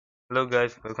Hello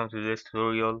guys, welcome to this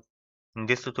tutorial. In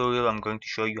this tutorial I'm going to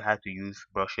show you how to use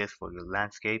brushes for your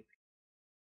landscape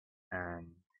and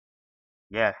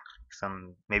yeah,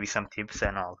 maybe some tips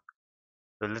and all.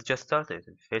 So let's just start it.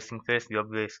 First thing first, you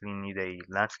obviously need a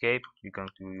landscape. You're going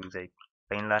to use a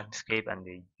plain landscape and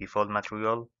the default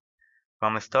material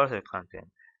from a starter content.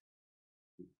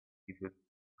 You could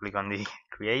click on the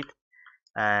create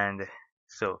and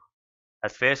so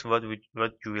at first what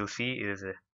you will see is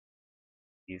a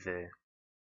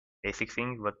basic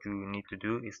thing. What you need to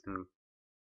do is to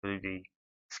go to the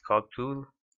sculpt tool,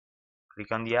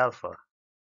 click on the alpha,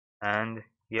 and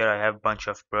here I have a bunch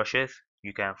of brushes.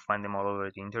 You can find them all over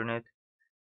the internet.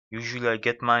 Usually I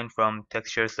get mine from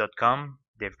textures.com.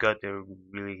 They've got a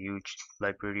really huge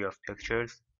library of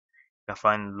textures. You can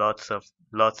find lots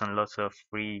and lots of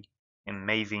free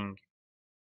amazing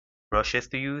brushes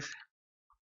to use.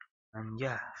 And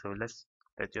yeah, so let's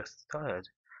just start.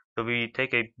 So we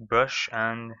take a brush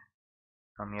and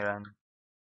come here and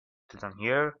put it on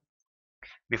here.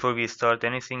 Before we start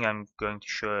anything, I'm going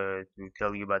to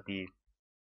tell you about the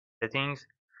settings.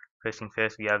 First thing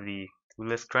first, we have the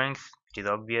tool strength, which is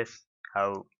obvious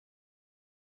how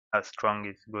strong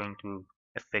it's going to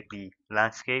affect the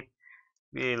landscape.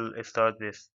 We'll start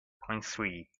with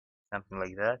 0.3, something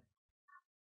like that.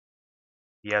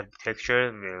 We have the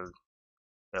texture.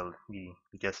 We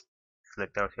just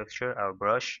select our texture, our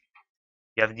brush.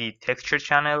 We have the texture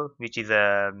channel, which is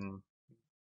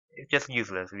it's just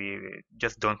useless. We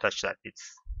just don't touch that. It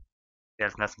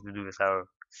has nothing to do with our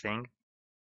thing.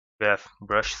 We have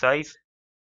brush size,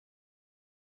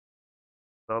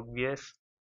 obvious.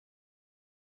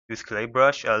 Use clay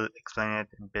brush. I'll explain it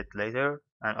a bit later.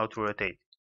 And auto rotate.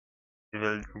 It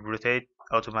will rotate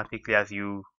automatically as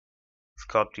you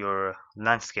sculpt your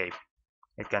landscape.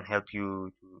 It can help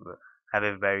you to have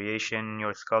a variation in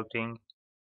your sculpting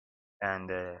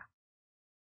and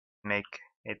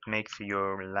makes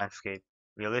your landscape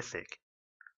realistic.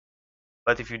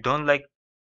 But if you don't like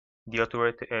the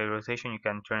auto rotation, you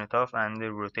can turn it off and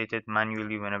rotate it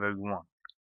manually whenever you want.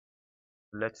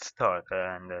 Let's start.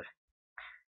 And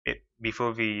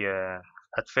before we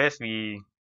at first we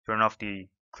turn off the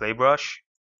clay brush,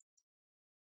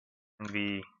 and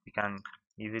we can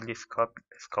easily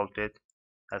sculpt it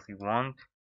as we want.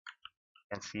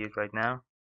 You can see it right now.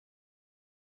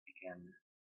 We can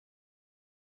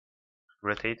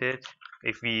rotate it.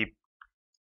 If we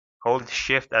hold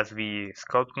shift as we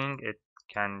sculpting, it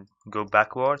can go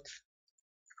backwards,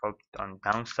 sculpt on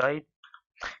downside.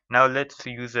 Now let's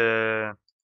use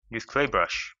clay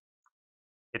brush.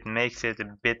 It makes it a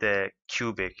bit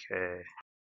cubic.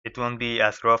 It won't be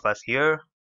as rough as here.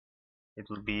 It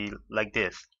will be like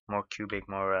this, more cubic,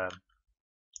 more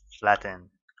flattened.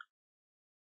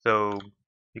 So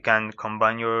you can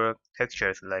combine your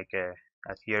textures like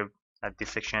at here at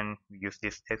this section we use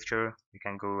this texture. You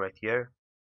can go right here,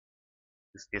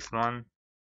 use this one,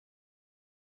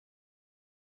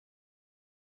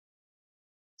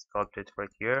 sculpt it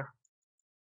right here,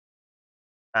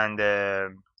 and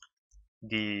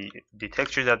the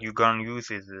texture that you're gonna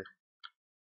use is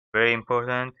very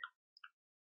important.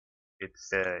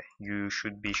 It's you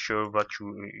should be sure what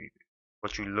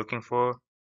you're looking for.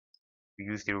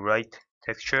 Use the right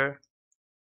texture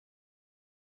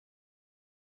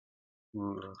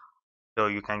to, so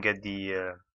you can get the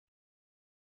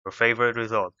your favorite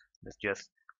result. Let's just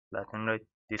flatten right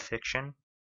this section.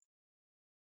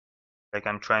 Like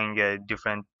I'm trying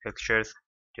different textures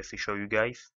just to show you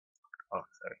guys. Oh,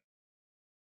 sorry.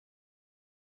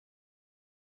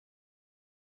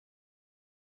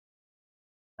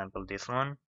 Sample this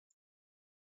one.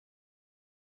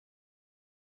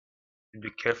 Be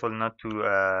careful not to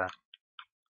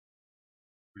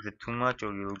use it too much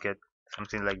or you'll get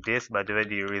something like this. By the way,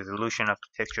 the resolution of the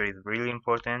texture is really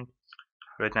important.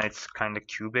 Right now it's kind of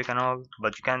cubic and all,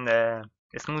 but you can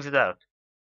smooth it out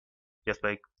just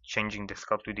by changing the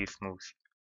sculpt to the smooth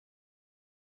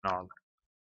and all.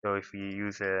 So if we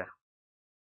use a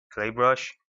clay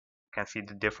brush, you can see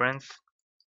the difference.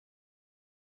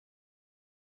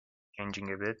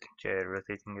 Changing a bit,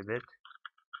 rotating a bit,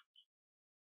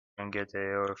 and get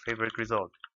your favorite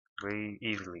result very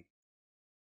easily,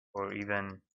 or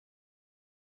even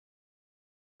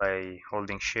by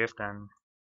holding shift and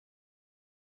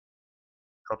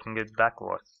copying it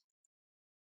backwards.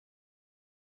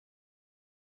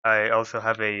 I also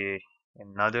have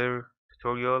another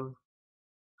tutorial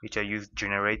which I use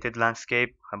generated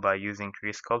landscape by using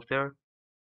tree sculptor.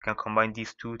 You can combine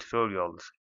these two tutorials,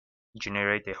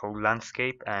 generate a whole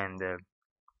landscape and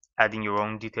adding your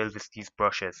own details with these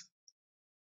brushes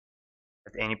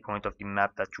at any point of the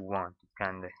map that you want. It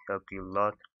can help you a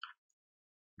lot.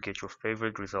 get your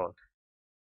favorite result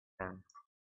and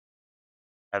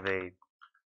have a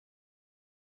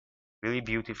really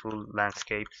beautiful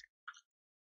landscapes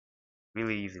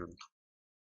really easily.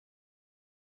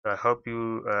 So I hope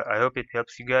it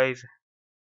helps you guys.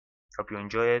 Hope you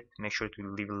enjoy it. Make sure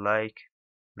to leave a like,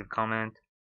 leave a comment,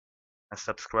 and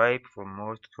subscribe for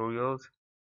more tutorials.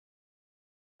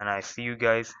 And I see you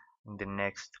guys in the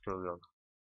next tutorial.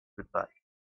 Goodbye.